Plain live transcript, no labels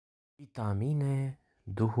Vitamine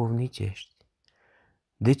duhovnicești.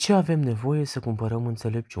 De ce avem nevoie să cumpărăm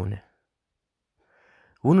înțelepciune?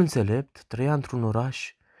 Un înțelept trăia într-un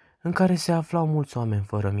oraș în care se aflau mulți oameni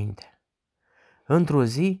fără minte. Într-o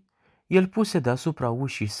zi, el puse deasupra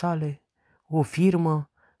ușii sale o firmă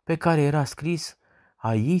pe care era scris: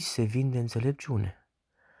 "Aici se vinde înțelepciune."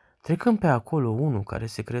 Trecând pe acolo unul care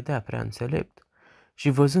se credea prea înțelept și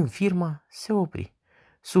văzând firma, se opri,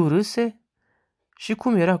 surâse și,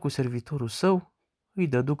 cum era cu servitorul său, îi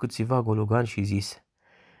dădu câțiva gologani și zise: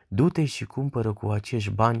 "Du-te și cumpără cu acești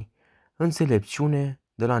bani înțelepciune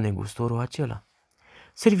de la negustorul acela."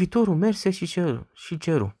 Servitorul merse și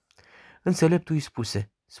ceru. Înțeleptul îi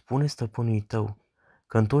spuse: "Spune stăpânului tău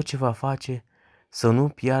că în tot ce va face să nu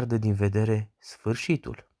piardă din vedere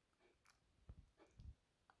sfârșitul."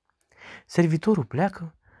 Servitorul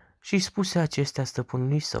pleacă și îi spuse acestea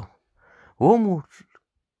stăpânului său. Omul,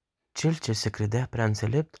 cel ce se credea prea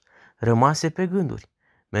înțelept, rămase pe gânduri.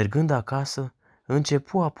 Mergând acasă,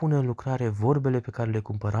 începu a pune în lucrare vorbele pe care le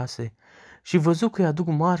cumpărase și văzu că îi aduc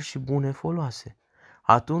mari și bune foloase.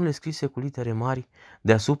 Atunci le scrise cu litere mari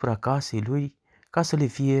deasupra casei lui, ca să le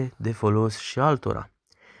fie de folos și altora: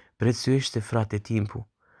 "Prețuiește, frate, timpul,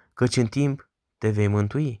 căci în timp te vei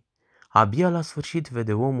mântui." Abia la sfârșit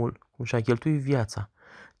vede omul cum și-a cheltuit viața,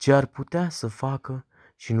 ce ar putea să facă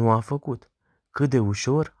și nu a făcut. Cât de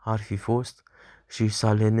ușor ar fi fost și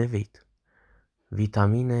s-a lenevit.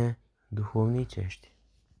 Vitamine duhovnicești.